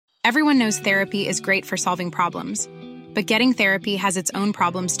Everyone knows therapy is great for solving problems, but getting therapy has its own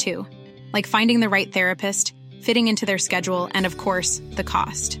problems too, like finding the right therapist, fitting into their schedule, and of course, the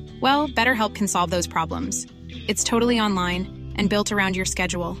cost. Well, BetterHelp can solve those problems. It's totally online and built around your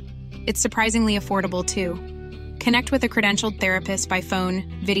schedule. It's surprisingly affordable too. Connect with a credentialed therapist by phone,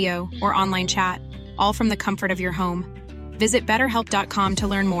 video, or online chat, all from the comfort of your home. Visit BetterHelp.com to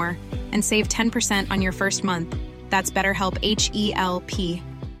learn more and save 10% on your first month. That's BetterHelp, H-E-L-P.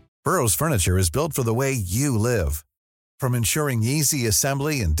 Burrow's furniture is built for the way you live. From ensuring easy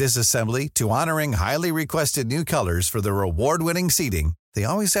assembly and disassembly to honoring highly requested new colors for their award-winning seating, they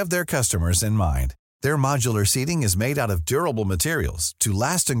always have their customers in mind. Their modular seating is made out of durable materials to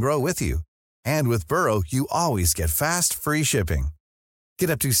last and grow with you. And with Burrow, you always get fast, free shipping.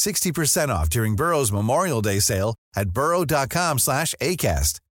 Get up to 60% off during Burrow's Memorial Day sale at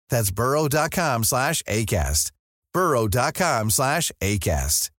burrow.com/ACAST. That's burrow.com/ACAST.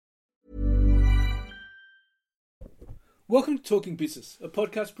 burrow.com/ACAST. Welcome to Talking Business, a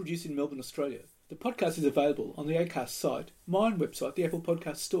podcast produced in Melbourne, Australia. The podcast is available on the Acast site, my own website, the Apple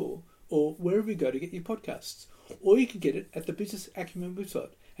Podcast Store, or wherever you go to get your podcasts. Or you can get it at the Business Acumen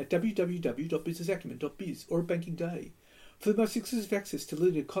website at www.businessacumen.biz or at Banking Day. For the most exclusive access to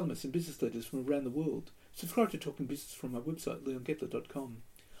leading economists and business leaders from around the world, subscribe to Talking Business from my website, leongettler.com.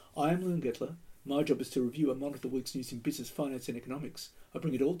 I am Leon Gettler. My job is to review and monitor the week's news in business, finance and economics. I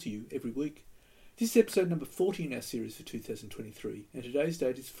bring it all to you every week. This is episode number 40 in our series for 2023, and today's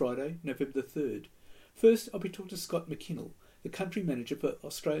date is Friday, November the 3rd. First, I'll be talking to Scott McKinnel, the Country Manager for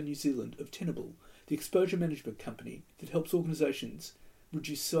Australia and New Zealand of Tenable, the exposure management company that helps organisations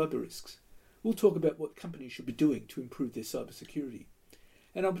reduce cyber risks. We'll talk about what companies should be doing to improve their cyber security.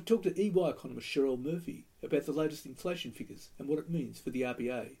 And I'll be talking to EY economist Cheryl Murphy about the latest inflation figures and what it means for the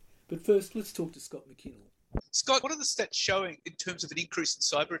RBA. But first, let's talk to Scott McKinnel. Scott, what are the stats showing in terms of an increase in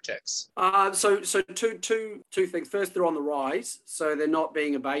cyber attacks? So two things. First, they're on the rise, so they're not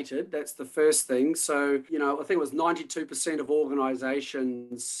being abated. That's the first thing. So, I think it was 92% of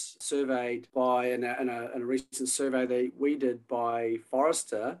organisations surveyed by, in a recent survey that we did by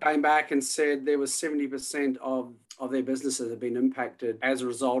Forrester, came back and said there was 70% of their businesses have been impacted as a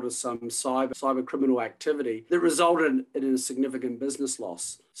result of some cyber criminal activity that resulted in a significant business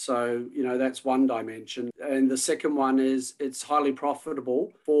loss. So, that's one dimension. And the second one is it's highly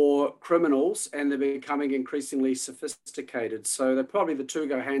profitable for criminals and they're becoming increasingly sophisticated. So the two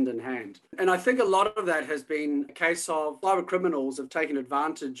go hand in hand. And I think a lot of that has been a case of cyber criminals have taken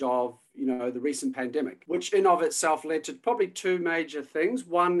advantage of the recent pandemic, which in of itself led to probably two major things.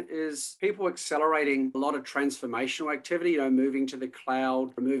 One is people accelerating a lot of transformational activity, moving to the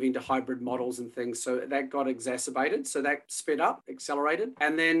cloud, moving to hybrid models and things. So that got exacerbated. So that sped up, accelerated.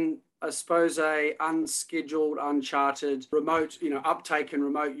 And then I suppose a unscheduled, uncharted, remote, uptake and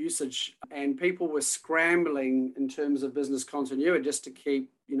remote usage. And people were scrambling in terms of business continuity just to keep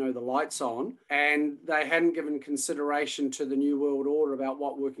the lights on, and they hadn't given consideration to the new world order about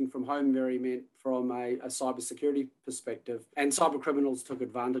what working from home very meant from a cybersecurity perspective, and cyber criminals took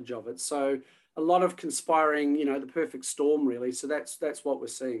advantage of it. So a lot of conspiring, the perfect storm really. So that's what we're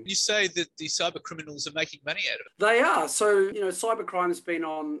seeing. You say that the cyber criminals are making money out of it. They are. So, cybercrime has been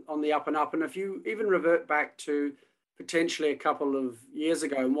on the up and up, and if you even revert back to potentially a couple of years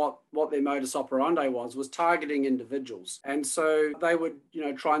ago, and what their modus operandi was targeting individuals. And so they would,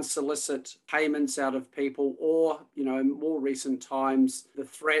 try and solicit payments out of people, or, in more recent times, the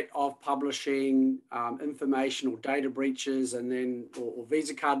threat of publishing information or data breaches and then, or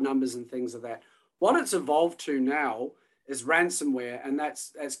Visa card numbers and things of that. What it's evolved to now is ransomware, and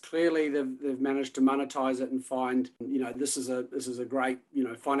that's clearly they've managed to monetize it and find this is a great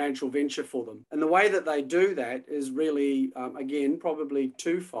financial venture for them. And the way that they do that is really again probably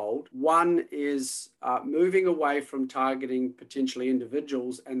twofold. One is moving away from targeting potentially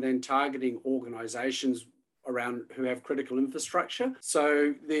individuals and then targeting organizations around who have critical infrastructure.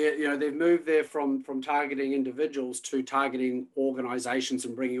 So they've moved there from targeting individuals to targeting organizations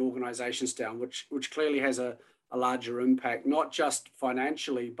and bringing organizations down, which clearly has a larger impact, not just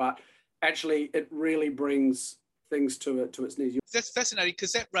financially, but actually it really brings things to its knees. That's fascinating,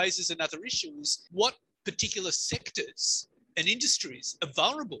 because that raises another issue, is what particular sectors and industries are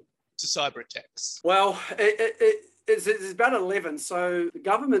vulnerable to cyber attacks? Well, it's about 11. So the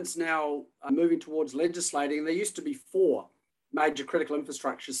government's now moving towards legislating. There used to be 4 major critical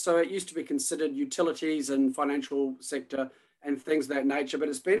infrastructures. So it used to be considered utilities and financial sector and things of that nature, but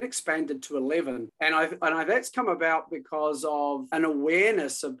it's been expanded to 11. And that's come about because of an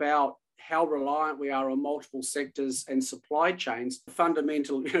awareness about how reliant we are on multiple sectors and supply chains,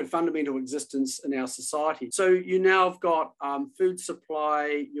 fundamental existence in our society. So you now have got food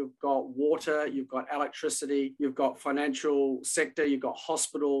supply, you've got water, you've got electricity, you've got financial sector, you've got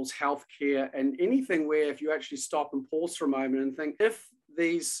hospitals, healthcare, and anything where if you actually stop and pause for a moment and think, if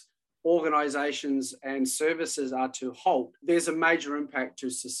these organizations and services are to halt, there's a major impact to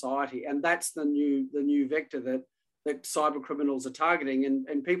society. And that's the new vector that cyber criminals are targeting.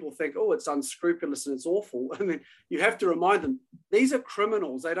 And people think, oh, it's unscrupulous and it's awful. I mean, you have to remind them, these are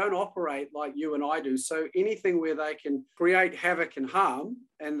criminals. They don't operate like you and I do. So anything where they can create havoc and harm,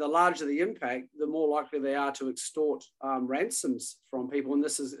 and the larger the impact, the more likely they are to extort ransoms from people. And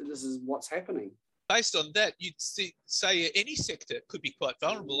this is what's happening. Based on that, you'd say any sector could be quite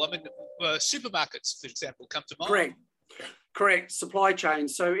vulnerable. I mean, supermarkets, for example, come to mind. Correct. Supply chain.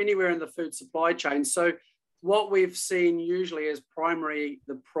 So anywhere in the food supply chain. So what we've seen usually is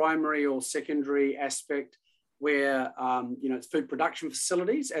the primary or secondary aspect where, it's food production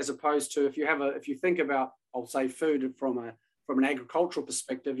facilities, as opposed to if you think about, I'll say food from an agricultural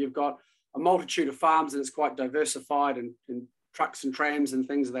perspective, you've got a multitude of farms and it's quite diversified and trucks and trams and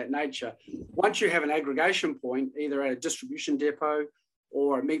things of that nature. Once you have an aggregation point, either at a distribution depot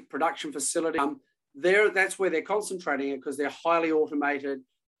or a meat production facility, that's where they're concentrating it because they're highly automated,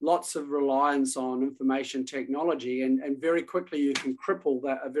 lots of reliance on information technology, and very quickly you can cripple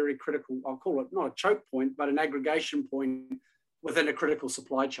that, a very critical, I'll call it not a choke point, but an aggregation point within a critical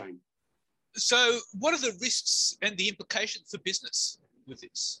supply chain. So what are the risks and the implications for business with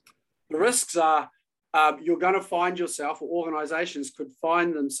this? The risks are, you're going to find yourself, or organizations could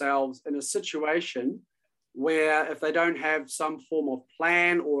find themselves in a situation where if they don't have some form of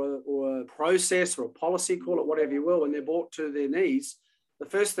plan or a process or a policy, call it whatever you will, and they're brought to their knees, the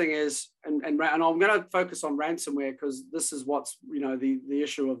first thing is, and I'm going to focus on ransomware because this is what's, the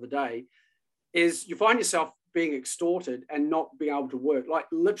issue of the day, is you find yourself being extorted and not being able to work, like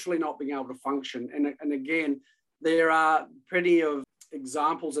literally not being able to function. And again, there are plenty of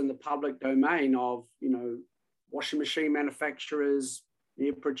examples in the public domain of, washing machine manufacturers,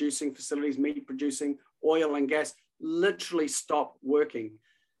 producing facilities, meat producing, oil and gas, literally stop working.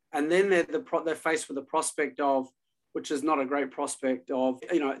 And then they're faced with the prospect of, which is not a great prospect of,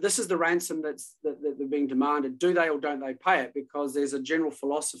 this is the ransom that they're being demanded. Do they or don't they pay it? Because there's a general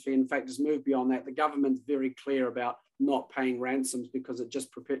philosophy, in fact, has moved beyond that. The government's very clear about not paying ransoms because it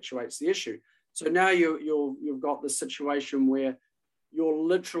just perpetuates the issue. So now you've got the situation where you're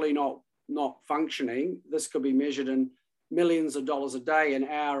literally not functioning. This could be measured in millions of dollars a day, an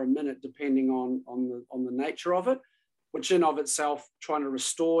hour, a minute, depending on the nature of it, which in of itself, trying to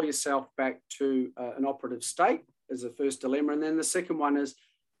restore yourself back to an operative state is the first dilemma. And then the second one is,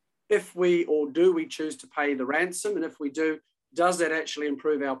 do we choose to pay the ransom? And if we do, does that actually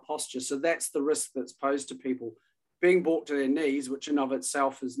improve our posture? So that's the risk that's posed to people, being brought to their knees, which in of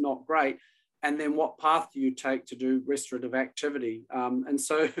itself is not great. And then what path do you take to do restorative activity? And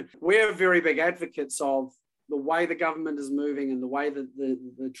so we're very big advocates of the way the government is moving and the way that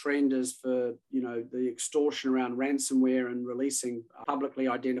the trend is for, the extortion around ransomware and releasing publicly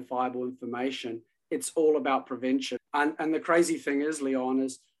identifiable information. It's all about prevention. And the crazy thing is, Leon,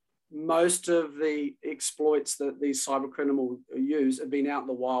 is most of the exploits that these cyber criminals use have been out in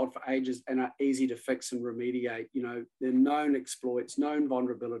the wild for ages and are easy to fix and remediate. They're known exploits, known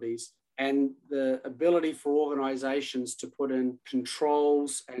vulnerabilities, and the ability for organizations to put in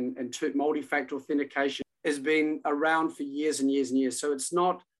controls and multi-factor authentication has been around for years and years and years. So it's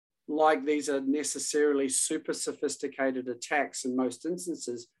not like these are necessarily super sophisticated attacks in most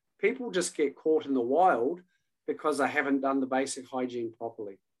instances. People just get caught in the wild because they haven't done the basic hygiene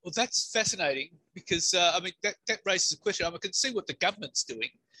properly. Well, that's fascinating because, that raises a question. I can see what the government's doing,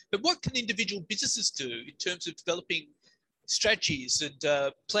 but what can individual businesses do in terms of developing strategies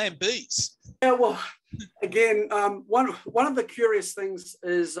and plan Bs? Yeah, well, again, one of the curious things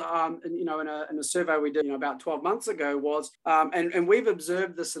is, in a survey we did about 12 months ago was, and we've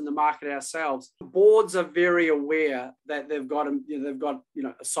observed this in the market ourselves. Boards are very aware that they've got a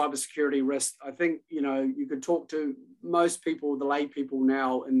cybersecurity risk. I think you could talk to most people, the lay people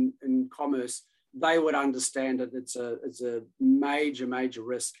now in commerce, they would understand that it's a major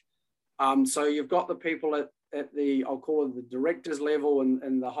risk. So you've got the people at the, I'll call it the directors level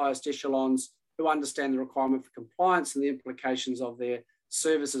and the highest echelons who understand the requirement for compliance and the implications of their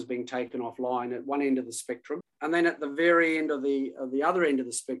services being taken offline at one end of the spectrum. And then at the very end of the other end of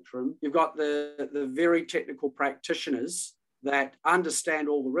the spectrum, you've got the very technical practitioners that understand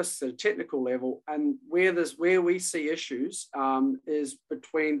all the risks at a technical level. And where we see issues is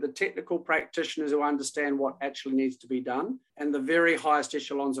between the technical practitioners who understand what actually needs to be done and the very highest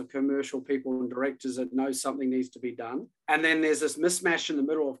echelons of commercial people and directors that know something needs to be done. And then there's this mismatch in the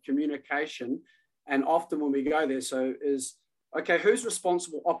middle of communication. And often when we go there, so is, okay, who's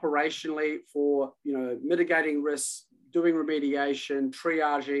responsible operationally for, mitigating risks, doing remediation,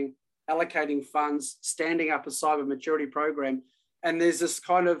 triaging, allocating funds, standing up a cyber maturity program. And there's this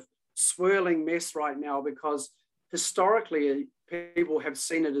kind of swirling mess right now because historically people have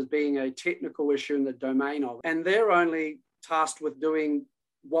seen it as being a technical issue in the domain of, and they're only tasked with doing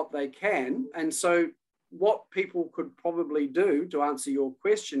what they can. And so what people could probably do to answer your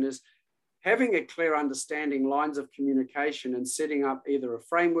question is having a clear understanding, lines of communication, and setting up either a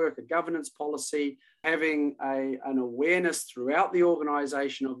framework, a governance policy, having an awareness throughout the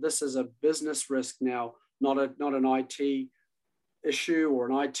organization of this is a business risk now, not an IT issue or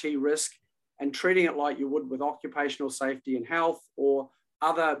an IT risk, and treating it like you would with occupational safety and health or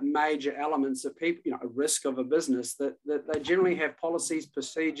other major elements that people, a risk of a business, that they generally have policies,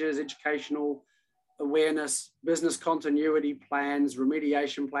 procedures, educational awareness, business continuity plans,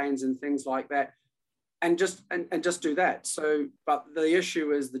 remediation plans, and things like that, and just do that. So, but the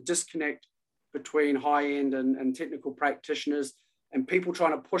issue is the disconnect between high-end and technical practitioners and people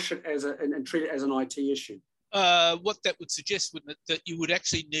trying to push it and treat it as an IT issue. What that would suggest, wouldn't it, that you would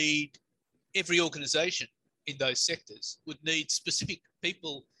actually need every organisation in those sectors would need specific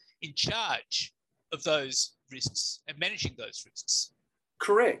people in charge of those risks and managing those risks.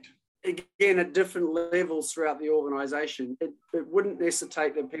 Correct. Again, at different levels throughout the organisation, it wouldn't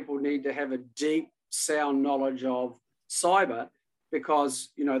necessitate that people need to have a deep, sound knowledge of cyber because,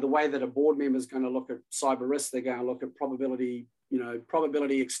 the way that a board member is going to look at cyber risk, they're going to look at probability,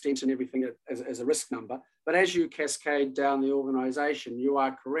 extent and everything as a risk number. But as you cascade down the organisation, you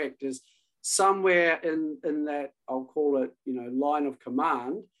are correct, is somewhere in that, I'll call it, line of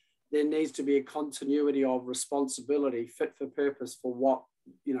command, there needs to be a continuity of responsibility fit for purpose for what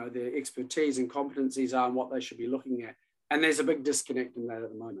their expertise and competencies are and what they should be looking at. And there's a big disconnect in that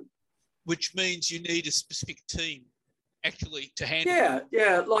at the moment. Which means you need a specific team actually to handle.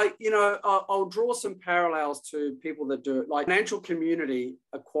 Yeah. I'll draw some parallels to people that do it. Like financial community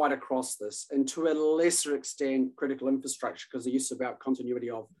are quite across this, and to a lesser extent, critical infrastructure, because they're used to about continuity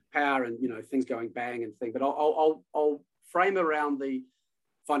of power and, things going bang and thing. But I'll frame around the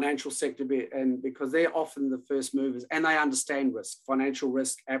financial sector bit, and because they're often the first movers and they understand risk, financial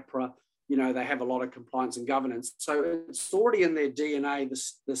risk, APRA, they have a lot of compliance and governance. So it's already in their DNA,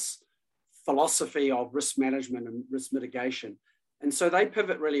 this philosophy of risk management and risk mitigation. And so they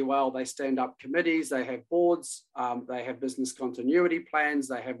pivot really well. They stand up committees, they have boards, they have business continuity plans,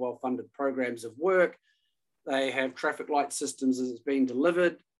 they have well-funded programs of work, they have traffic light systems as it's being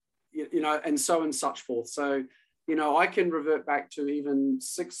delivered, and so on and such forth. So, I can revert back to even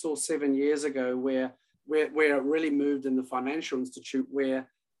 6 or 7 years ago where it really moved in the financial institute, where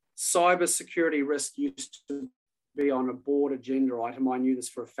cybersecurity risk used to be on a board agenda item. I knew this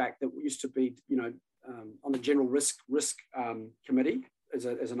for a fact, that used to be, on the general risk committee as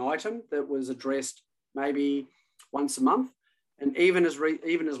an item that was addressed maybe once a month. And even as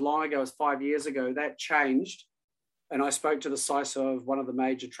long ago as 5 years ago, that changed. And I spoke to the CISO of one of the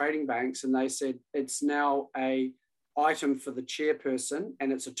major trading banks, and they said it's now a item for the chairperson,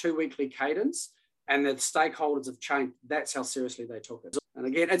 and it's a 2-weekly cadence, and the stakeholders have changed. That's how seriously they took it. And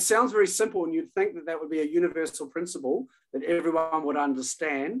again, it sounds very simple, and you'd think that would be a universal principle that everyone would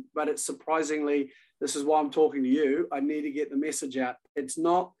understand, but it's surprisingly, this is why I'm talking to you, I need to get the message out. It's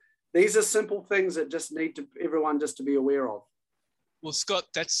not, these are simple things that just need everyone to be aware of. Well, Scott,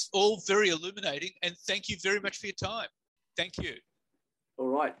 that's all very illuminating, and thank you very much for your time. Thank you. All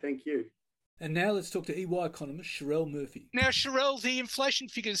right, thank you. And now let's talk to EY economist Sherelle Murphy. Now, Sherelle, the inflation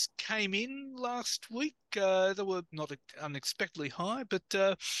figures came in last week. They were not unexpectedly high, but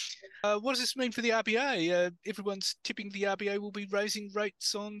what does this mean for the RBA? Everyone's tipping the RBA will be raising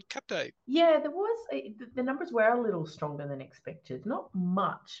rates on Cup Day. Yeah, the numbers were a little stronger than expected. Not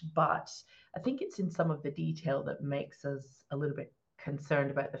much, but I think it's in some of the detail that makes us a little bit concerned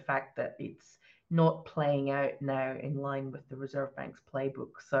about the fact that it's not playing out now in line with the Reserve Bank's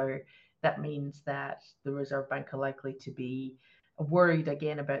playbook. So that means that the Reserve Bank are likely to be worried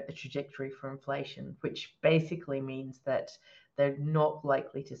again about the trajectory for inflation, which basically means that they're not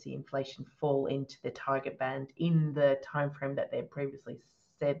likely to see inflation fall into the target band in the timeframe that they had previously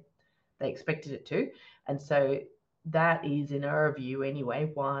said they expected it to. And so that is, in our view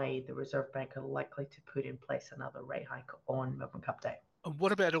anyway, why the Reserve Bank are likely to put in place another rate hike on Melbourne Cup Day. And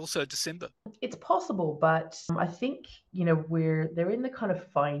what about also December? It's possible, but I think, they're in the kind of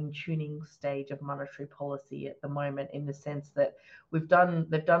fine-tuning stage of monetary policy at the moment, in the sense that they've done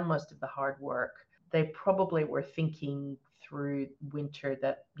most of the hard work. They probably were thinking through winter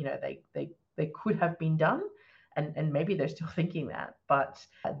that, they could have been done, and maybe they're still thinking that, but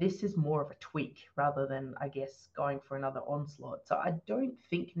this is more of a tweak rather than, I guess, going for another onslaught. So I don't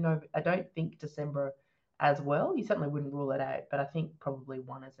think December as well. You certainly wouldn't rule it out, but I think probably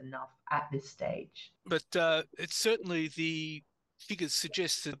one is enough at this stage. But it's certainly the figures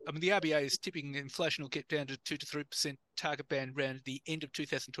suggest that, I mean, the RBA is tipping inflation will get down to 2 to 3% target band around the end of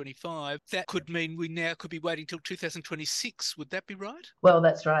 2025. That could mean we now could be waiting till 2026. Would that be right? Well,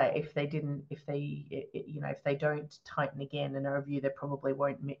 that's right. If they don't tighten again, in our view, they probably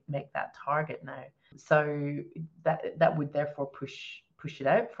won't make that target now. So that would therefore push it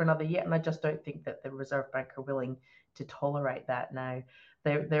out for another year. And I just don't think that the Reserve Bank are willing to tolerate that now.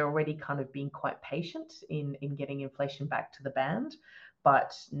 They're already kind of being quite patient in getting inflation back to the band.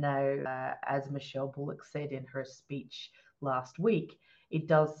 But now, as Michelle Bullock said in her speech last week, it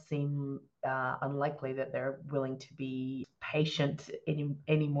does seem unlikely that they're willing to be patient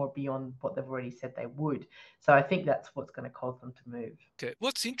any more beyond what they've already said they would. So I think that's what's going to cause them to move. Okay.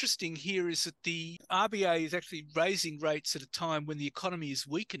 What's interesting here is that the RBA is actually raising rates at a time when the economy is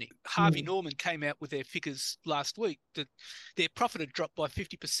weakening. Harvey Norman came out with their figures last week that their profit had dropped by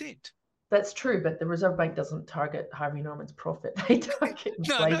 50%. That's true, but the Reserve Bank doesn't target Harvey Norman's profit. They target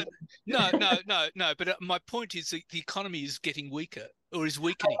inflation. No. But my point is that the economy is getting weaker, or is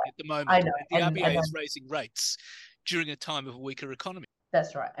weakening at the moment. I know. The RBA is raising rates during a time of a weaker economy.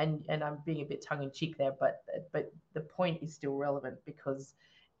 That's right. And I'm being a bit tongue-in-cheek there, but the point is still relevant, because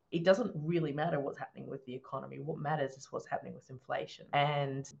it doesn't really matter what's happening with the economy. What matters is what's happening with inflation.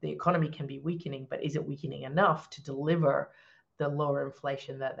 And the economy can be weakening, but is it weakening enough to deliver the lower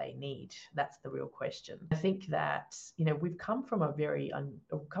inflation that they need? That's the real question. I think that, we've come from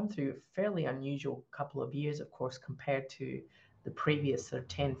come through a fairly unusual couple of years, of course, compared to the previous sort of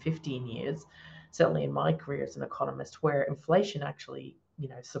 10, 15 years, certainly in my career as an economist, where inflation actually,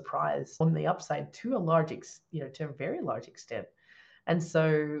 surprised on the upside to a very large extent. And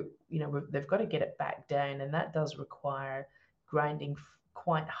so, they've got to get it back down, and that does require grinding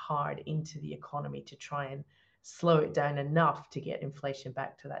quite hard into the economy to try and slow it down enough to get inflation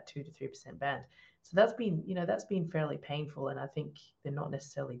back to that 2 to 3% band. So that's been fairly painful, and I think they're not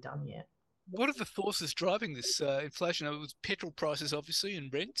necessarily done yet. What are the forces driving this inflation? It was petrol prices, obviously,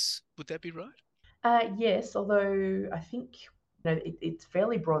 and rents. Would that be right? Yes, although I think it's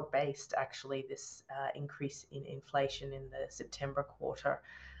fairly broad-based, actually, this increase in inflation in the September quarter.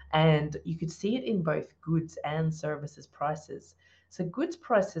 And you could see it in both goods and services prices. So goods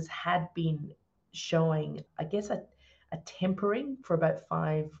prices had been showing, I guess, a tempering for about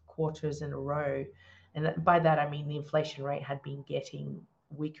 5 quarters in a row. And by that, I mean the inflation rate had been getting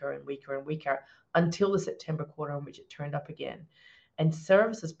weaker and weaker and weaker until the September quarter, in which it turned up again. And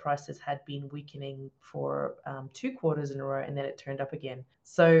services prices had been weakening for 2 quarters in a row, and then it turned up again.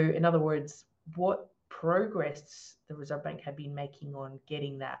 So in other words, what progress the Reserve Bank had been making on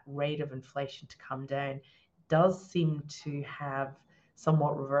getting that rate of inflation to come down does seem to have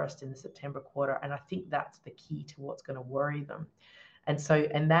somewhat reversed in the September quarter. And I think that's the key to what's going to worry them. And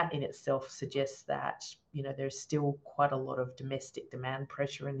that in itself suggests that, there's still quite a lot of domestic demand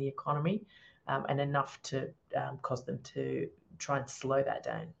pressure in the economy, and enough to cause them to try and slow that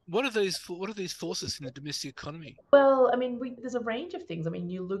down. What are these forces in the domestic economy? Well, I mean, there's a range of things. I mean,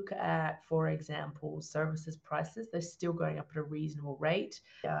 you look at, for example, services prices, they're still going up at a reasonable rate.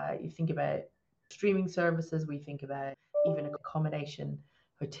 You think about streaming services, we think about even accommodation,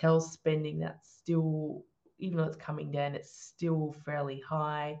 hotel spending, that's still, even though it's coming down, it's still fairly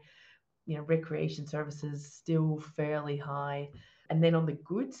high. Recreation services still fairly high. And then on the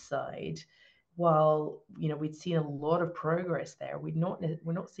goods side, while we'd seen a lot of progress there, we're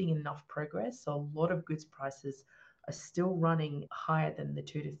not seeing enough progress. So a lot of goods prices are still running higher than the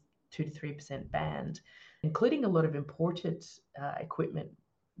 2 to 3% band, including a lot of imported equipment,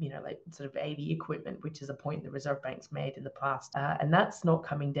 like sort of AV equipment, which is a point the Reserve Bank's made in the past. And that's not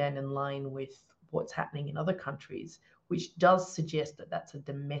coming down in line with what's happening in other countries, which does suggest that that's a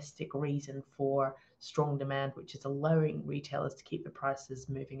domestic reason for strong demand, which is allowing retailers to keep the prices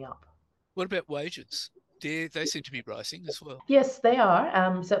moving up. What about wages? They seem to be rising as well. Yes, they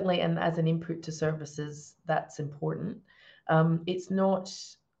are, certainly, and as an input to services, that's important. It's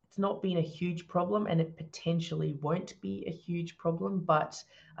not been a huge problem, and it potentially won't be a huge problem, but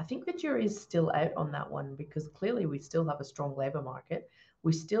I think the jury is still out on that one, because clearly we still have a strong labour market.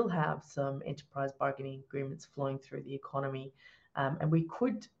 We still have some enterprise bargaining agreements flowing through the economy, And we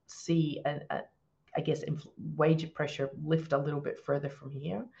could see, wage pressure lift a little bit further from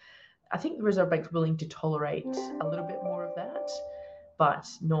here. I think the Reserve Bank's willing to tolerate a little bit more of that, but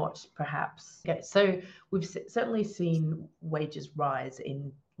not perhaps. Okay, so we've certainly seen wages rise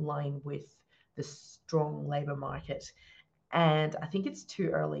in line with the strong labour market. And I think it's too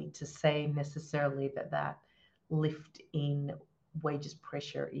early to say necessarily that lift in wages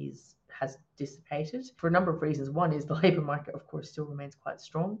pressure has dissipated for a number of reasons. One is the labour market, of course, still remains quite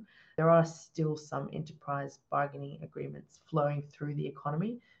strong. There are still some enterprise bargaining agreements flowing through the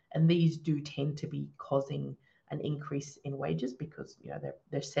economy, and these do tend to be causing an increase in wages because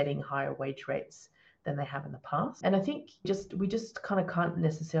they're setting higher wage rates than they have in the past. And I think we just kind of can't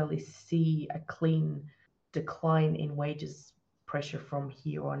necessarily see a clean decline in wages pressure from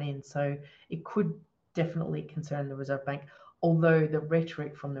here on in. So it could definitely concern the Reserve Bank, although the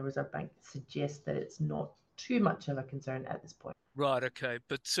rhetoric from the Reserve Bank suggests that it's not too much of a concern at this point. Right, okay.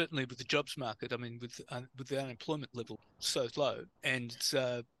 But certainly with the jobs market, I mean, with the unemployment level so low and it's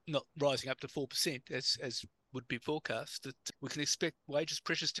not rising up to 4% as would be forecast, that we can expect wages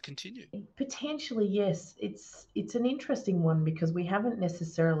pressures to continue. Potentially, yes. It's an interesting one because we haven't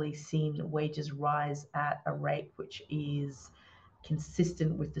necessarily seen wages rise at a rate which is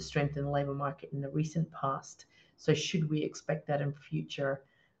consistent with the strength in the labour market in the recent past. So should we expect that in future?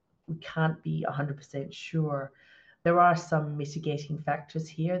 We can't be 100% sure. There are some mitigating factors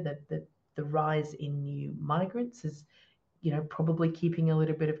here that the rise in new migrants is probably keeping a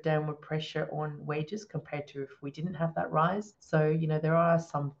little bit of downward pressure on wages compared to if we didn't have that rise. So, there are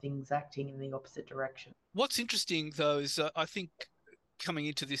some things acting in the opposite direction. What's interesting, though, is I think coming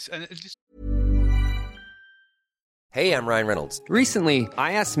into this, and this. Hey, I'm Ryan Reynolds. Recently,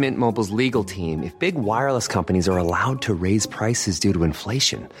 I asked Mint Mobile's legal team if big wireless companies are allowed to raise prices due to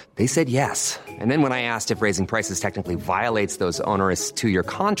inflation. They said yes. And then when I asked if raising prices technically violates those onerous two-year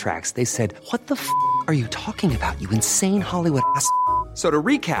contracts, they said, "What the f*** are you talking about, you insane Hollywood ass?" So to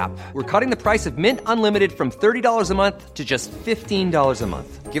recap, we're cutting the price of Mint Unlimited from $30 a month to just $15 a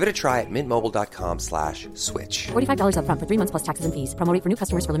month. Give it a try at mintmobile.com/switch. $45 up front for 3 months plus taxes and fees. Promo rate for new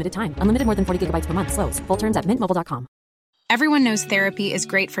customers for limited time. Unlimited more than 40 gigabytes per month. Slows full terms at mintmobile.com. Everyone knows therapy is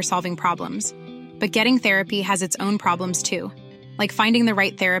great for solving problems, but getting therapy has its own problems too, like finding the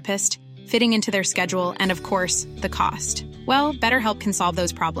right therapist, fitting into their schedule, and of course, the cost. Well, BetterHelp can solve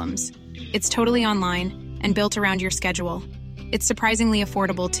those problems. It's totally online and built around your schedule. It's surprisingly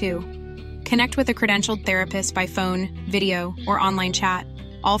affordable too. Connect with a credentialed therapist by phone, video, or online chat,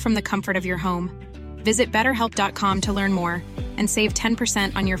 all from the comfort of your home. Visit BetterHelp.com to learn more and save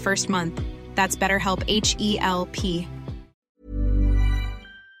 10% on your first month. That's BetterHelp, H-E-L-P.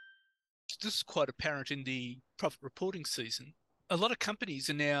 This is quite apparent in the profit reporting season. A lot of companies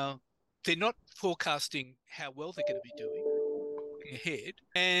are now, they're not forecasting how well they're going to be doing ahead,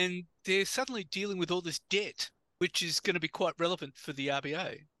 and they're suddenly dealing with all this debt, which is going to be quite relevant for the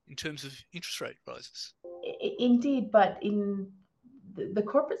RBA in terms of interest rate rises. Indeed, but in the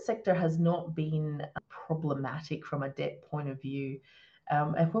corporate sector has not been problematic from a debt point of view.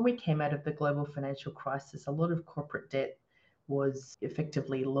 And when we came out of the global financial crisis, a lot of corporate debt was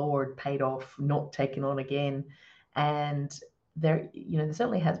effectively lowered, paid off, not taken on again. And there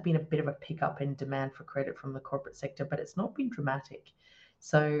certainly has been a bit of a pickup in demand for credit from the corporate sector, but it's not been dramatic.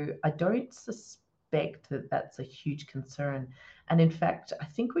 So I don't suspect that that's a huge concern. And in fact, I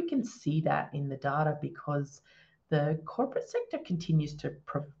think we can see that in the data because the corporate sector continues to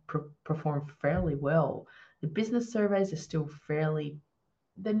perform fairly well. The business surveys are still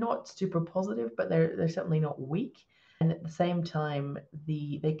they're not super positive, but they're certainly not weak. And at the same time,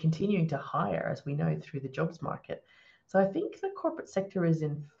 they're continuing to hire, as we know, through the jobs market. So I think the corporate sector is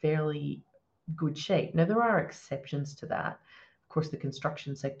in fairly good shape. Now, there are exceptions to that. Of course, the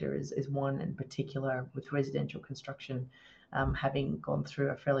construction sector is one in particular, with residential construction having gone through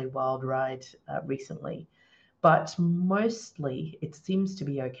a fairly wild ride recently. But mostly, it seems to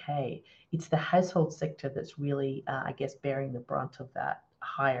be okay. It's the household sector that's really, bearing the brunt of that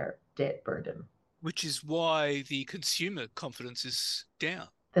higher debt burden. Which is why the consumer confidence is down.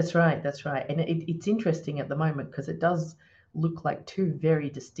 That's right. And it's interesting at the moment because it does look like two very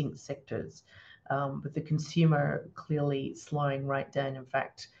distinct sectors, with the consumer clearly slowing right down. In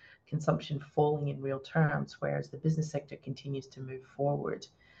fact, consumption falling in real terms, whereas the business sector continues to move forward.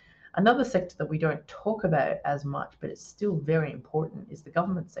 Another sector that we don't talk about as much, but it's still very important, is the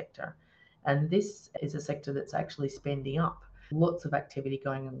government sector. And this is a sector that's actually spending up. Lots of activity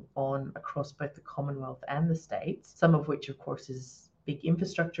going on across both the Commonwealth and the states, some of which, of course, is big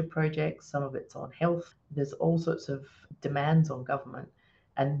infrastructure projects, some of it's on health. There's all sorts of demands on government.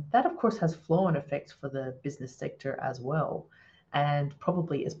 And that, of course, has flow-on effects for the business sector as well. and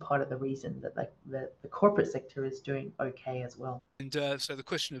probably is part of the reason that the corporate sector is doing okay as well. And so the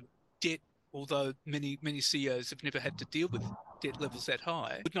question of debt, although many CEOs have never had to deal with debt levels that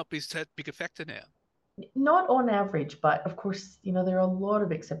high, would not be that big a factor now. Not on average, but of course, there are a lot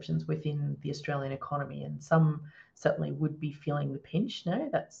of exceptions within the Australian economy, and some certainly would be feeling the pinch. No,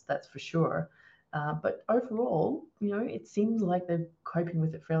 that's for sure. But overall, it seems like they're coping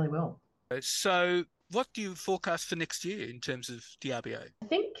with it fairly well. So what do you forecast for next year in terms of the RBA? I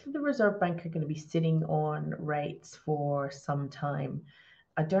think the Reserve Bank are going to be sitting on rates for some time.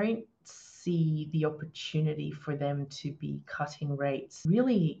 I don't see the opportunity for them to be cutting rates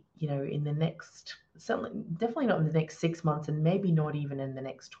really, in the next, certainly, definitely not in the next 6 months, and maybe not even in the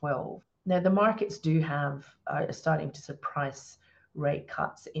next 12. Now, the markets are starting to price rate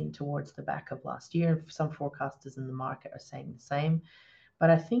cuts in towards the back of last year. Some forecasters in the market are saying the same. But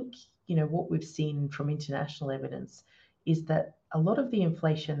I think, what we've seen from international evidence is that a lot of the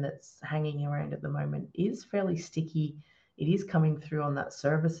inflation that's hanging around at the moment is fairly sticky. It is coming through on that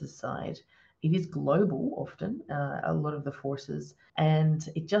services side. It is global often, a lot of the forces, and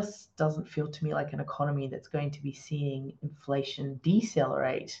it just doesn't feel to me like an economy that's going to be seeing inflation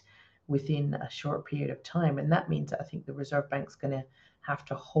decelerate within a short period of time. And that means I think the Reserve Bank's going to have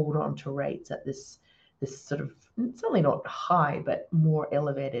to hold on to rates at this sort of, certainly not high, but more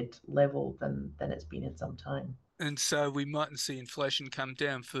elevated level than it's been in some time. And so we mightn't see inflation come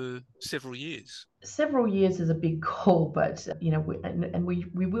down for several years. Several years is a big goal, but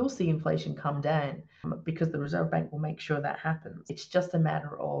we will see inflation come down because the Reserve Bank will make sure that happens. It's just a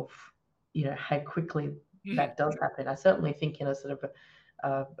matter of how quickly that does happen. I certainly think in a sort of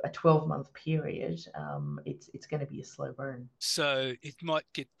a 12-month period, it's going to be a slow burn. So it might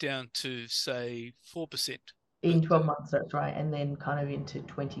get down to, say, 4%. In 12 months, that's right. And then kind of into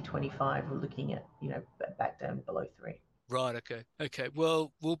 2025, we're looking at, back down below 3. Right, okay.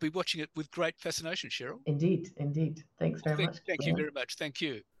 Well, we'll be watching it with great fascination, Cheryl. Indeed. Thanks very much. Thank you very much. Thank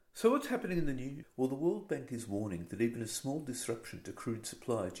you. So what's happening in the news? Well, the World Bank is warning that even a small disruption to crude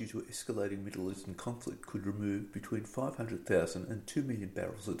supply due to escalating Middle Eastern conflict could remove between 500,000 and 2 million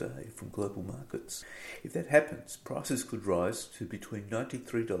barrels a day from global markets. If that happens, prices could rise to between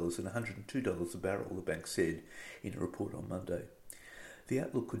 $93 and $102 a barrel, the bank said in a report on Monday. The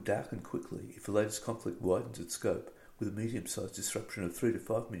outlook could darken quickly if the latest conflict widens its scope, with a medium-sized disruption of 3 to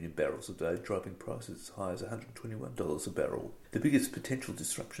 5 million barrels a day, driving prices as high as $121 a barrel. The biggest potential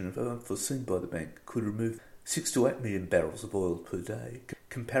disruption unforeseen by the bank could remove 6 to 8 million barrels of oil per day,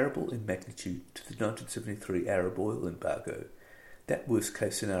 comparable in magnitude to the 1973 Arab oil embargo. That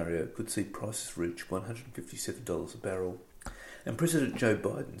worst-case scenario could see prices reach $157 a barrel. And President Joe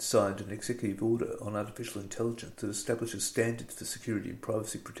Biden signed an executive order on artificial intelligence that establishes standards for security and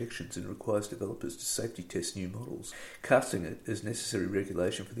privacy protections and requires developers to safety test new models, casting it as necessary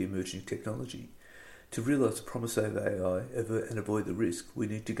regulation for the emerging technology. To realise the promise of AI and avoid the risk, we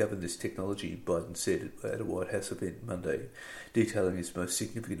need to govern this technology, Biden said at a White House event Monday, detailing his most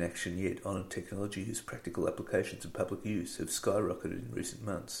significant action yet on a technology whose practical applications and public use have skyrocketed in recent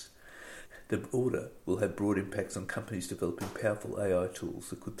months. The order will have broad impacts on companies developing powerful AI tools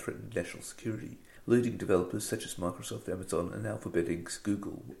that could threaten national security. Leading developers such as Microsoft, Amazon and Alphabet Inc.'s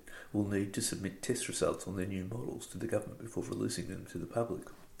Google will need to submit test results on their new models to the government before releasing them to the public.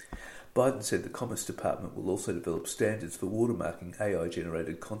 Biden said the Commerce Department will also develop standards for watermarking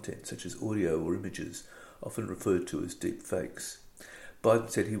AI-generated content such as audio or images, often referred to as deep fakes.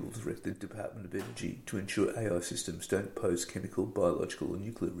 Biden said he will direct the Department of Energy to ensure AI systems don't pose chemical, biological or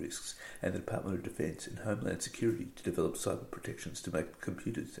nuclear risks, and the Department of Defense and Homeland Security to develop cyber protections to make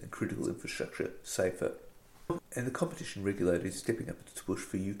computers and critical infrastructure safer. And the competition regulator is stepping up its push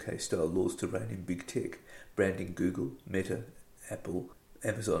for UK-style laws to rein in big tech, branding Google, Meta, Apple,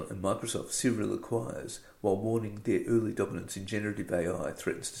 Amazon and Microsoft serial acquirers, while warning their early dominance in generative AI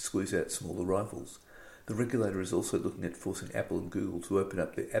threatens to squeeze out smaller rivals. The regulator is also looking at forcing Apple and Google to open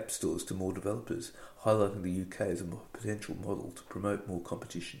up their app stores to more developers, highlighting the UK as a potential model to promote more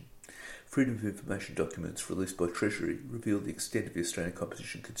competition. Freedom of Information documents released by Treasury reveal the extent of the Australian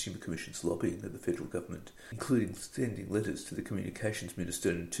Competition Consumer Commission's lobbying of the federal government, including sending letters to the Communications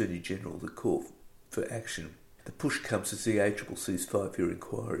Minister and Attorney General that call for action. The push comes as the ACCC's 5-year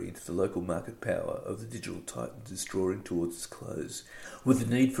inquiry into the local market power of the digital titans is drawing towards its close, with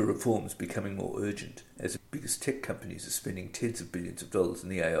the need for reforms becoming more urgent as the biggest tech companies are spending tens of billions of dollars in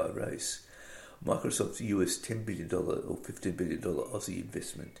the AI race. Microsoft's US $10 billion or $15 billion Aussie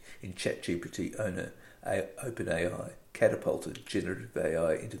investment in ChatGPT owner OpenAI catapulted generative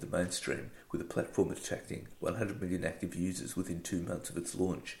AI into the mainstream, with the platform attracting 100 million active users within 2 months of its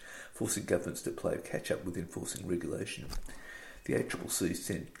launch, forcing governments to play catch-up with enforcing regulation. The ACCC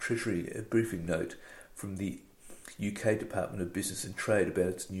sent Treasury a briefing note from the UK Department of Business and Trade about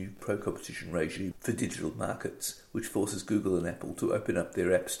its new pro-competition regime for digital markets, which forces Google and Apple to open up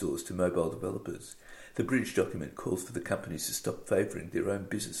their app stores to mobile developers. The British document calls for the companies to stop favouring their own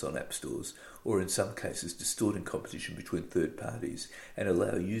business on app stores, or in some cases distorting competition between third parties, and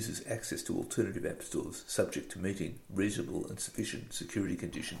allow users access to alternative app stores subject to meeting reasonable and sufficient security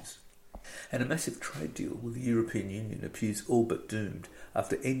conditions. And a massive trade deal with the European Union appears all but doomed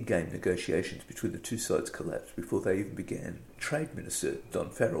after endgame negotiations between the two sides collapsed before they even began. Trade Minister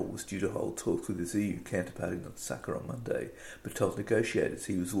Don Farrell was due to hold talks with his EU counterpart in Osaka on Monday, but told negotiators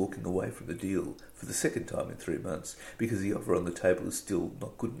he was walking away from the deal for the second time in 3 months because the offer on the table is still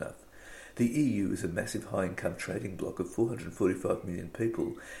not good enough. The EU is a massive high-income trading bloc of 445 million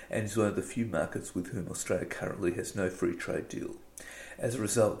people and is one of the few markets with whom Australia currently has no free trade deal. As a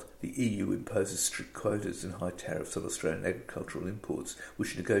result, the EU imposes strict quotas and high tariffs on Australian agricultural imports,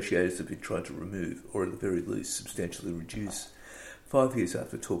 which negotiators have been trying to remove, or at the very least substantially reduce. 5 years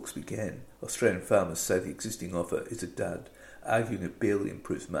after talks began, Australian farmers say the existing offer is a dud, arguing it barely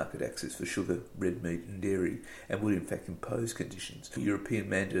improves market access for sugar, red meat and dairy, and would in fact impose conditions for European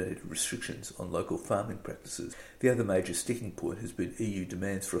mandated restrictions on local farming practices. The other major sticking point has been EU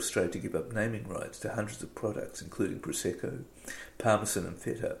demands for Australia to give up naming rights to hundreds of products, including Prosecco, Parmesan and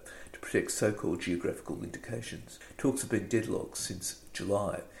Feta, to protect so-called geographical indications. Talks have been deadlocked since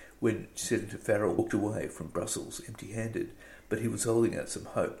July, when Senator Farrell walked away from Brussels empty-handed, but he was holding out some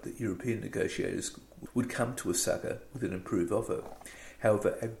hope that European negotiators would come to Osaka with an improved offer.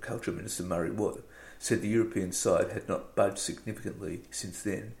 However, Agriculture Minister Murray Watt said the European side had not budged significantly since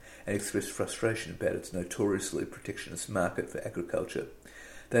then and expressed frustration about its notoriously protectionist market for agriculture.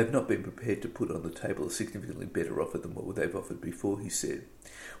 They have not been prepared to put on the table a significantly better offer than what they've offered before, he said.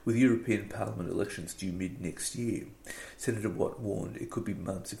 With European Parliament elections due mid-next year, Senator Watt warned it could be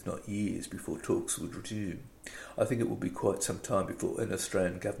months, if not years, before talks would resume. I think it will be quite some time before an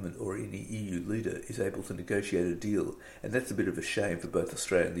Australian government or any EU leader is able to negotiate a deal, and that's a bit of a shame for both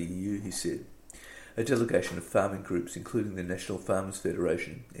Australia and the EU, he said. A delegation of farming groups, including the National Farmers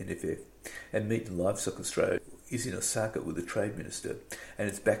Federation, NFF, and Meat and Livestock Australia, is in Osaka with the Trade Minister, and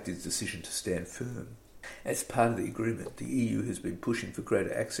has backed his decision to stand firm. As part of the agreement, the EU has been pushing for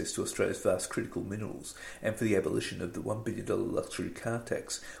greater access to Australia's vast critical minerals and for the abolition of the $1 billion luxury car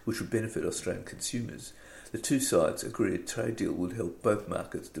tax, which would benefit Australian consumers. The two sides agreed a trade deal would help both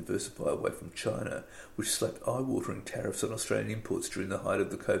markets diversify away from China, which slapped eye-watering tariffs on Australian imports during the height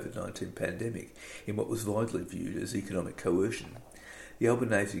of the COVID-19 pandemic in what was widely viewed as economic coercion. The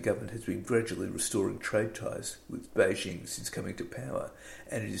Albanese government has been gradually restoring trade ties with Beijing since coming to power,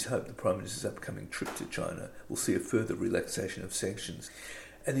 and it is hoped the Prime Minister's upcoming trip to China will see a further relaxation of sanctions.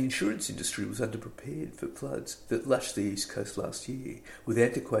 And the insurance industry was underprepared for floods that lashed the East Coast last year, with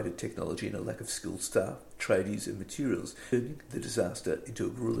antiquated technology and a lack of skilled staff, tradies and materials, turning the disaster into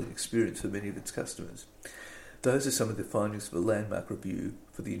a gruelling experience for many of its customers. Those are some of the findings of a landmark review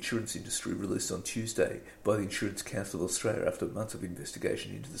for the insurance industry released on Tuesday by the Insurance Council of Australia after months of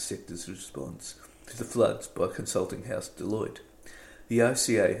investigation into the sector's response to the floods by consulting house Deloitte. The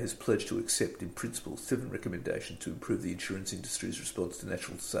ICA has pledged to accept in principle 7 recommendations to improve the insurance industry's response to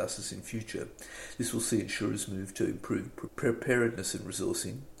natural disasters in future. This will see insurers move to improve preparedness and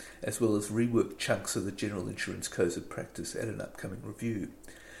resourcing, as well as rework chunks of the general insurance codes of practice at an upcoming review.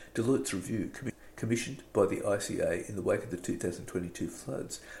 Deloitte's review, commissioned by the ICA in the wake of the 2022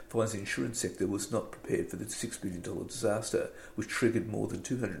 floods, finds the insurance sector was not prepared for the $6 billion disaster, which triggered more than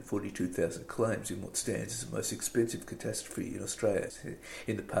 242,000 claims in what stands as the most expensive catastrophe in Australia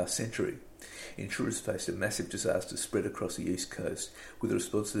in the past century. Insurers faced a massive disaster spread across the East Coast, with a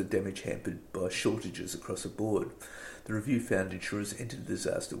response to the damage hampered by shortages across the board. The review found insurers entered the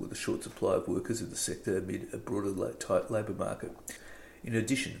disaster with a short supply of workers in the sector amid a broader tight labour market. In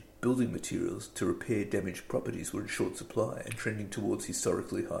addition, building materials to repair damaged properties were in short supply and trending towards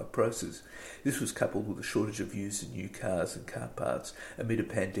historically high prices. This was coupled with a shortage of used and new cars and car parts amid a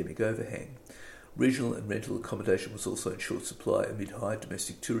pandemic overhang. Regional and rental accommodation was also in short supply amid high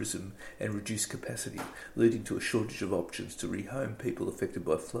domestic tourism and reduced capacity, leading to a shortage of options to rehome people affected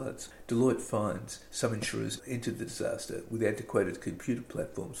by floods. Deloitte finds some insurers entered the disaster with antiquated computer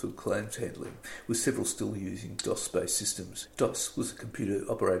platforms for claims handling, with several still using DOS-based systems. DOS was a computer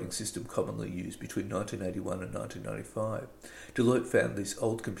operating system commonly used between 1981 and 1995. Deloitte found these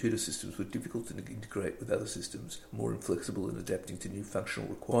old computer systems were difficult to integrate with other systems, more inflexible in adapting to new functional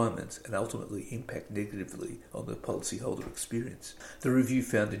requirements, and ultimately impact negatively on the policyholder experience. The review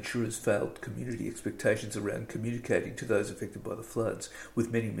found insurers failed community expectations around communicating to those affected by the floods,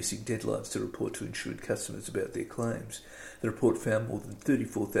 with many missing deadlines to report to insured customers about their claims. The report found more than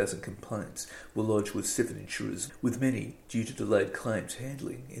 34,000 complaints were lodged with 7 insurers, with many due to delayed claims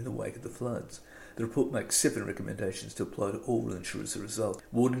handling in the wake of the floods. The report makes 7 recommendations to apply to all insurers as a result,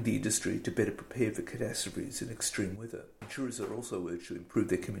 warning the industry to better prepare for catastrophes and extreme weather. Insurers are also urged to improve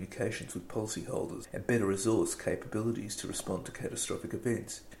their communications with policyholders and better resource capabilities to respond to catastrophic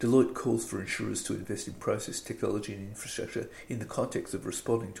events. Deloitte calls for insurers to invest in process, technology and infrastructure in the context of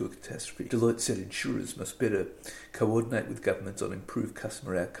responding to a catastrophe. Deloitte said insurers must better coordinate with governments on improved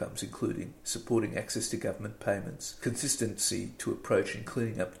customer outcomes, including supporting access to government payments, consistency to approach in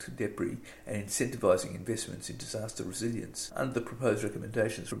cleaning up debris, and incentivising investments in disaster resilience. Under the proposed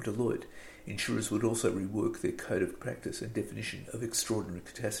recommendations from Deloitte, insurers would also rework their code of practice and definition of extraordinary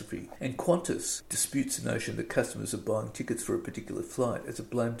catastrophe. And Qantas disputes the notion that customers are buying tickets for a particular flight, as it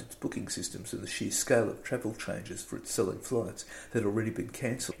blamed its booking systems and the sheer scale of travel changes for its selling flights that had already been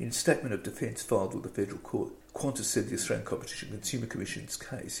cancelled. In a statement of defence filed with the Federal Court, Qantas said the Australian Competition and Consumer Commission's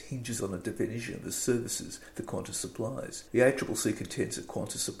case hinges on a definition of the services that Qantas supplies. The ACCC contends that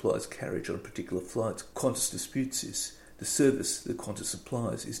Qantas supplies carriage on particular flights. Qantas disputes this. The service that Qantas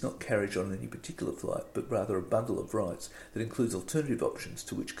supplies is not carriage on any particular flight, but rather a bundle of rights that includes alternative options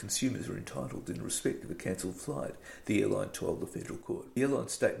to which consumers are entitled in respect of a cancelled flight, the airline told the Federal Court. The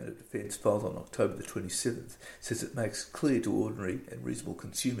airline's statement of defence, filed on October the 27th, says it makes clear to ordinary and reasonable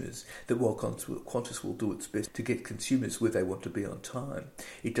consumers that while Qantas will do its best to get consumers where they want to be on time,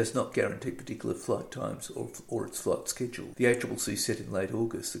 it does not guarantee particular flight times or its flight schedule. The ACCC said in late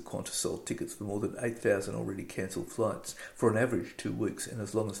August that Qantas sold tickets for more than 8,000 already cancelled flights for an average 2 weeks and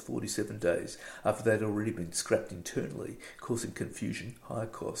as long as 47 days after they'd already been scrapped internally, causing confusion, higher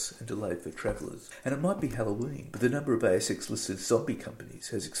costs and delay for travellers. And it might be Halloween, but the number of ASX-listed zombie companies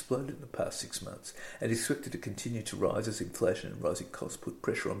has exploded in the past 6 months and is expected to continue to rise as inflation and rising costs put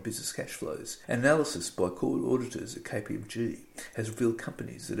pressure on business cash flows. Analysis by core auditors at KPMG has revealed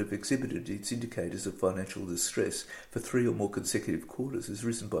companies that have exhibited its indicators of financial distress for 3 or more consecutive quarters has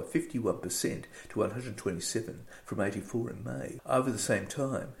risen by 51% to 127 from 84 in May. Over the same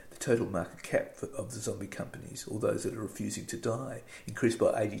time, the total market cap of the zombie companies, or those that are refusing to die, increased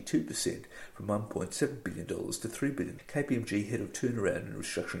by 82% from $1.7 billion to $3 billion. KPMG head of turnaround and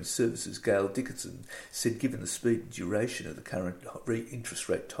restructuring services, Gail Dickinson, said given the speed and duration of the current interest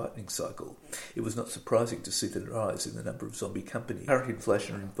rate tightening cycle, it was not surprising to see the rise in the number of zombie companies. The current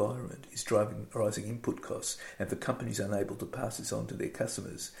inflationary environment is driving rising input costs, and for companies unable to pass this on to their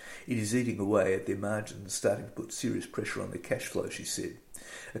customers, it is eating away at their margins and starting to put serious pressure on their cash flow, she said.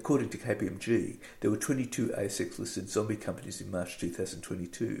 According to KPMG, there were 22 ASX-listed zombie companies in March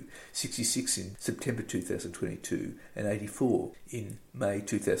 2022, 66 in September 2022, and 84 in May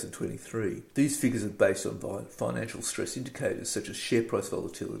 2023. These figures are based on financial stress indicators such as share price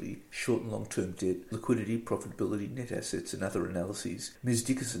volatility, short and long-term debt, liquidity, profitability, net assets, and other analyses. Ms.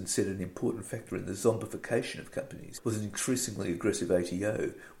 Dickinson said an important factor in the zombification of companies was an increasingly aggressive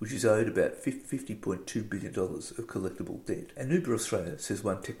ATO, which is owed about $50.2 billion of collectible debt. And Uber Australia, says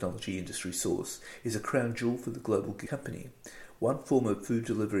one technology industry source, is a crown jewel for the global company. One former food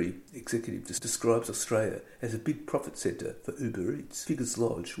delivery executive describes Australia as a big profit centre for Uber Eats. Figures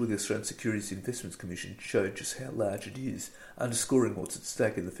lodged with the Australian Securities Investments Commission show just how large it is, underscoring what's at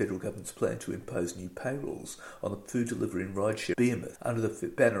stake in the federal government's plan to impose new payrolls on the food delivery and rideshare behemoth under the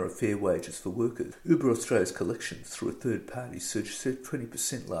banner of fair wages for workers. Uber Australia's collections through a third party surged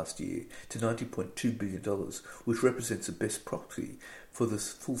 20% last year to $90.2 billion, which represents the best proxy for the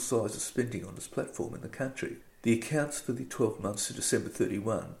full size of spending on its platform in the country. The accounts for the 12 months to December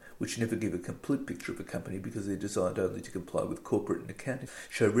 31, which never give a complete picture of a company because they're designed only to comply with corporate and accounting,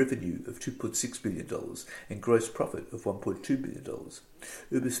 show revenue of $2.6 billion and gross profit of $1.2 billion.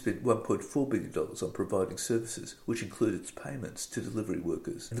 Uber spent $1.4 billion on providing services, which include its payments to delivery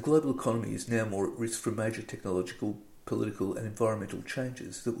workers. And the global economy is now more at risk from major technological, political and environmental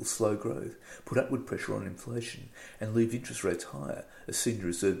changes that will slow growth, put upward pressure on inflation and leave interest rates higher, a senior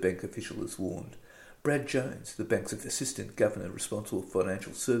Reserve Bank official has warned. Brad Jones, the bank's assistant governor responsible for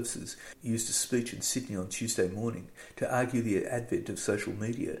financial services, used a speech in Sydney on Tuesday morning to argue the advent of social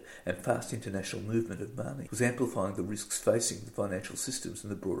media and fast international movement of money was amplifying the risks facing the financial systems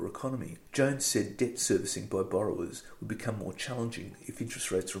and the broader economy. Jones said debt servicing by borrowers would become more challenging if interest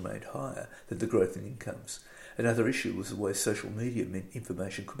rates remained higher than the growth in incomes. Another issue was the way social media meant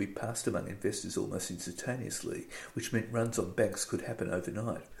information could be passed among investors almost instantaneously, which meant runs on banks could happen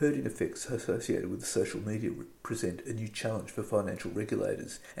overnight. Herding effects associated with the social media present a new challenge for financial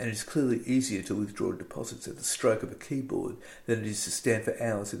regulators, and it is clearly easier to withdraw deposits at the stroke of a keyboard than it is to stand for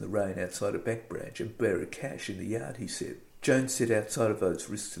hours in the rain outside a bank branch and bury cash in the yard, he said. Jones said outside of those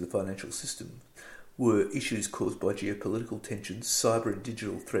risks to the financial system were issues caused by geopolitical tensions, cyber and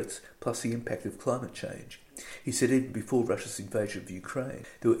digital threats, plus the impact of climate change. He said even before Russia's invasion of Ukraine,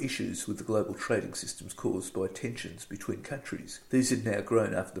 there were issues with the global trading systems caused by tensions between countries. These had now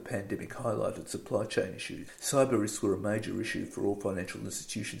grown after the pandemic highlighted supply chain issues. Cyber risks were a major issue for all financial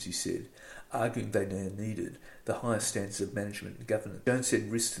institutions, he said, arguing they now needed the highest standards of management and governance. Jones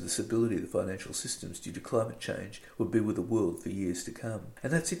said risks to the stability of the financial systems due to climate change would be with the world for years to come.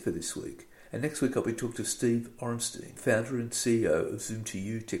 And that's it for this week. And next week I'll be talking to Steve Orenstein, founder and CEO of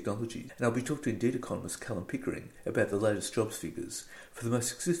Zoom2U Technologies, and I'll be talking to Indeed economist Callum Pickering about the latest jobs figures. For the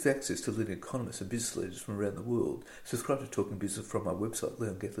most exclusive access to leading economists and business leaders from around the world, subscribe to Talking Business from my website,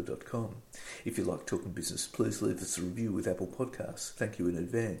 leongettler.com. If you like Talking Business, please leave us a review with Apple Podcasts. Thank you in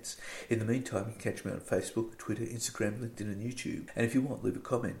advance. In the meantime, you can catch me on Facebook, Twitter, Instagram, LinkedIn and YouTube. And if you want, leave a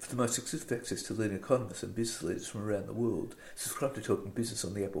comment. For the most exclusive access to leading economists and business leaders from around the world, subscribe to Talking Business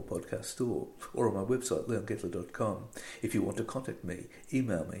on the Apple Podcast Store or on my website, leongettler.com. If you want to contact me,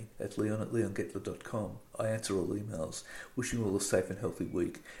 email me at leon@leongettler.com. I answer all emails. Wishing you all a safe and healthy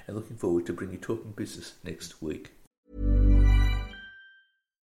week and looking forward to bringing Talking Business next week.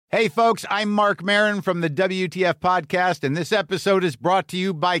 Hey folks, I'm Mark Maron from the WTF Podcast, and this episode is brought to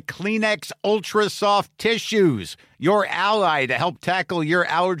you by Kleenex Ultra Soft Tissues, your ally to help tackle your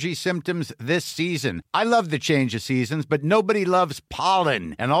allergy symptoms this season. I love the change of seasons, but nobody loves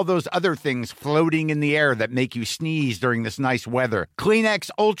pollen and all those other things floating in the air that make you sneeze during this nice weather. Kleenex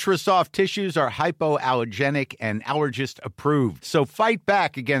Ultra Soft Tissues are hypoallergenic and allergist approved, so fight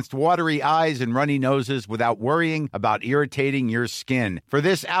back against watery eyes and runny noses without worrying about irritating your skin. For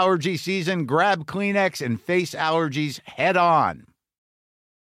this allergy season, grab Kleenex and face allergies head on.